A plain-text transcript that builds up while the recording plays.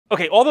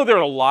Okay, although there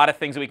are a lot of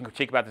things that we can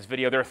critique about this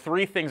video, there are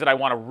 3 things that I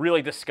want to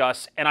really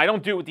discuss, and I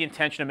don't do it with the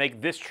intention to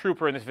make this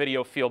trooper in this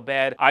video feel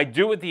bad. I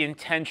do it with the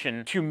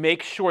intention to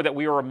make sure that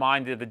we are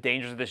reminded of the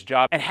dangers of this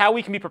job and how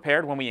we can be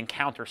prepared when we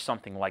encounter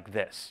something like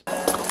this. Oh!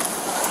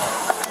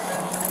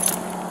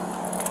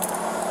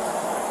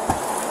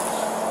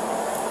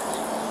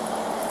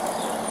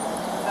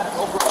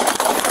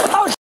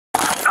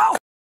 Oh!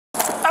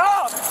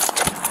 Oh!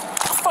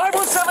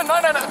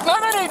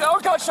 517-998! Oh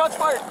God, shots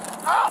fired!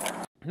 Ah!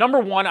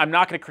 Number 1, I'm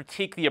not going to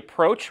critique the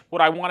approach.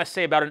 What I want to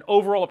say about an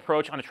overall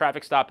approach on a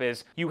traffic stop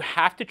is you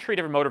have to treat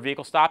every motor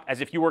vehicle stop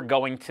as if you were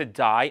going to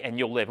die and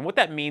you'll live. And what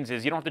that means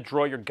is you don't have to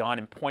draw your gun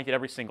and point it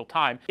every single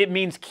time. It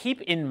means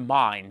keep in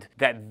mind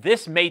that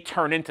this may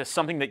turn into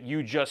something that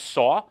you just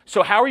saw.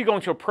 So how are you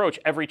going to approach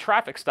every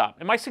traffic stop?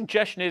 And my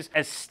suggestion is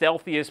as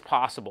stealthy as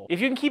possible.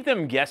 If you can keep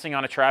them guessing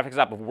on a traffic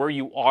stop of where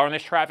you are on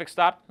this traffic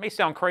stop, it may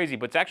sound crazy,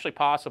 but it's actually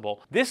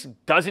possible. This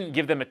doesn't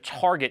give them a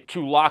target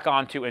to lock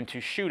onto and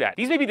to shoot at.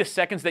 These may be the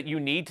seconds that you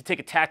need to take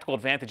a tactical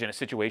advantage in a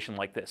situation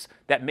like this.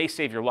 That may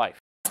save your life.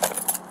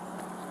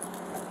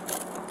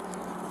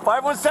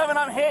 517,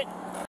 I'm hit.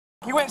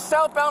 He went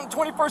southbound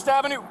 21st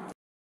Avenue.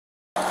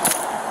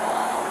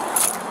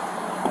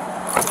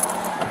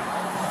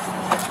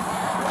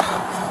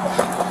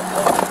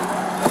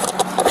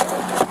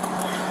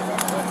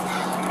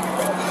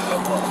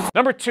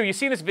 Number 2, you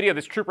see in this video,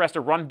 this trooper has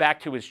to run back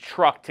to his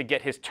truck to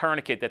get his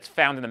tourniquet that's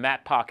found in the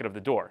mat pocket of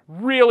the door.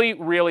 Really,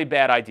 really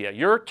bad idea.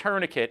 Your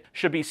tourniquet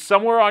should be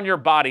somewhere on your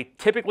body,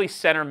 typically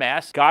center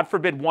mass. God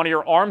forbid one of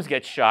your arms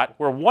gets shot,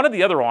 where one of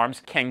the other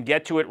arms can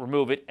get to it,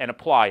 remove it, and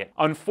apply it.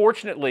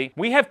 Unfortunately,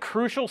 we have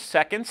crucial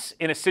seconds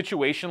in a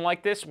situation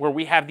like this where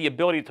we have the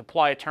ability to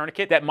apply a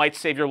tourniquet that might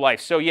save your life.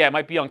 So yeah, it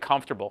might be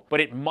uncomfortable,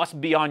 but it must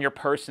be on your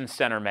person's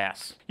center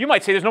mass. You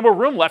might say there's no more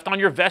room left on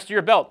your vest or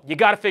your belt. You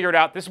got to figure it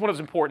out. This is one of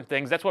those important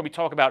things. That's why we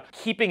talk about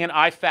keeping an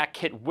IFAK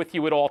kit with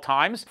you at all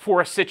times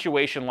for a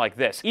situation like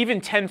this.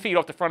 Even 10 feet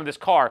off the front of this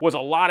car was a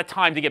lot of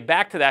time to get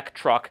back to that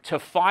truck to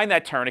find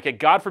that tourniquet.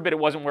 God forbid it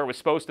wasn't where it was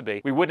supposed to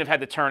be. We wouldn't have had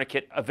the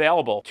tourniquet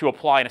available to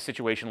apply in a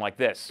situation like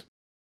this.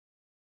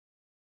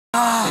 You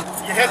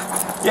hit?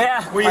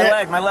 Yeah, my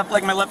leg, my left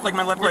leg, my left leg,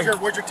 my left leg.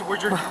 Where's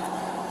your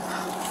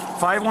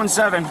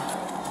 517.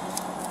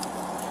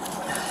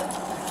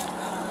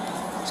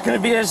 It's gonna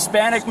be a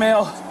Hispanic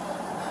male.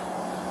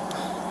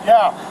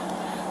 Yeah.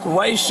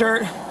 White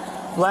shirt,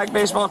 black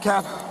baseball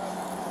cap.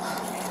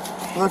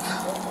 Look,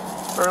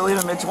 early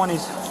to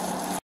mid-20s.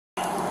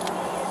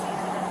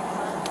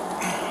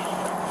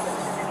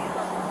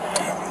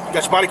 You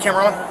got your body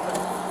camera on?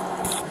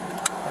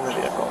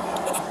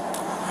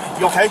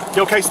 You okay?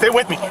 You okay? Stay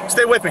with me.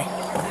 Stay with me.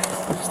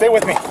 Stay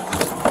with me.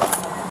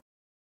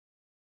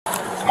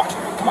 Come on.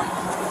 Come on.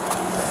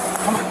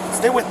 Come on.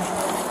 Stay with me.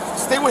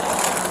 Stay with me.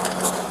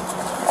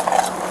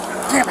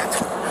 Damn it.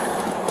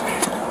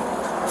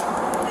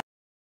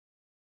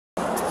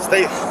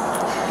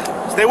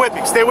 Stay with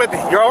me. Stay with me.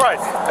 You're all right.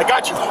 I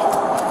got you.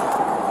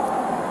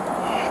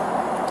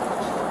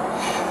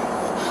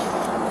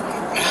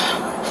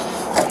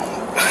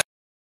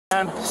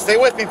 Stay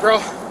with me, bro.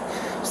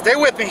 Stay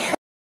with me.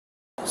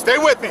 Stay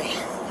with me. Let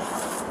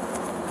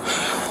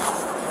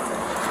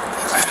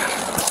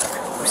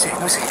me see.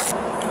 Let me see.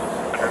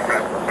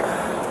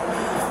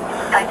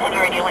 510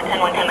 radio,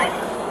 110, 110. Do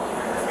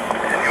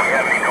you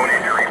have any known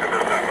injuries at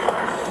this time?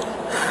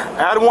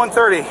 Adam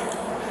 130.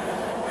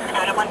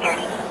 Out of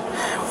 130.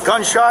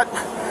 Gunshot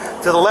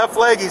to the left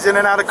leg. He's in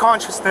and out of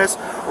consciousness.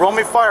 Roll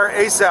me fire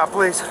ASAP,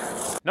 please.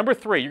 Number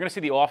 3, you're going to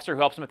see the officer who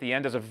helps him at the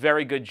end does a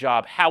very good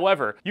job.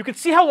 However, you can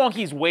see how long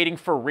he's waiting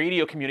for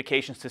radio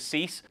communications to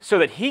cease so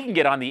that he can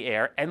get on the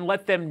air and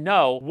let them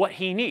know what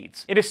he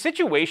needs. In a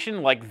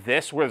situation like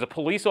this where there's a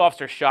police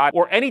officer shot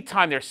or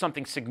anytime there's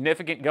something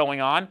significant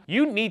going on,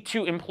 you need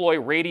to employ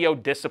radio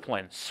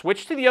discipline.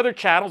 Switch to the other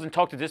channels and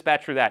talk to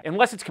dispatch through that.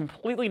 Unless it's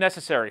completely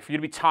necessary for you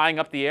to be tying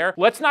up the air,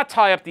 let's not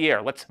tie up the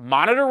air. Let's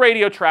monitor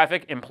radio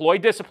traffic, employ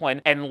discipline,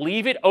 and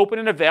leave it open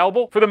and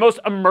available for the most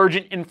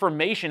emergent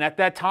information at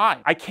that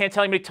time. I can't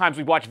tell you how many times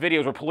we've watched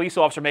videos where a police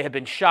officer may have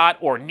been shot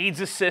or needs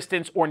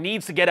assistance or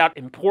needs to get out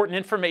important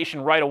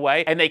information right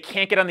away and they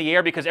can't get on the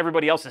air because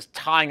everybody else is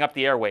tying up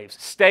the airwaves.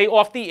 Stay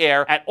off the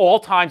air at all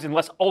times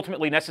unless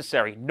ultimately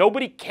necessary.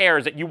 Nobody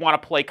cares that you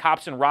want to play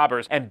cops and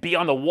robbers and be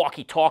on the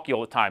walkie-talkie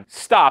all the time.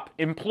 Stop,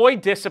 employ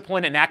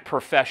discipline, and act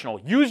professional.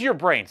 Use your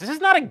brains. This is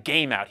not a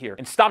game out here,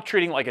 and stop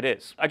treating it like it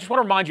is. I just want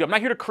to remind you, I'm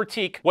not here to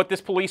critique what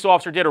this police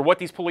officer did or what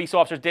these police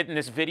officers did in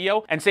this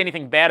video and say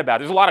anything bad about it.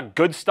 There's a lot of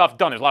good stuff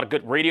done. There's a lot of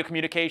good radio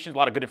communications, a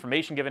lot of good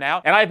information given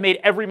out, and I've made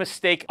every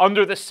mistake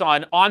under the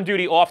sun, on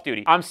duty, off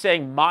duty. I'm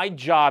saying my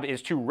job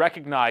is to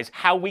recognize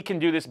how we can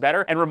do this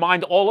better and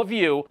remind all of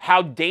you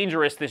how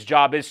dangerous this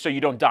job is so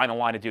you don't die in the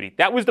line of duty.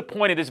 That was the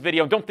point of this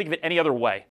video, and don't think of it any other way.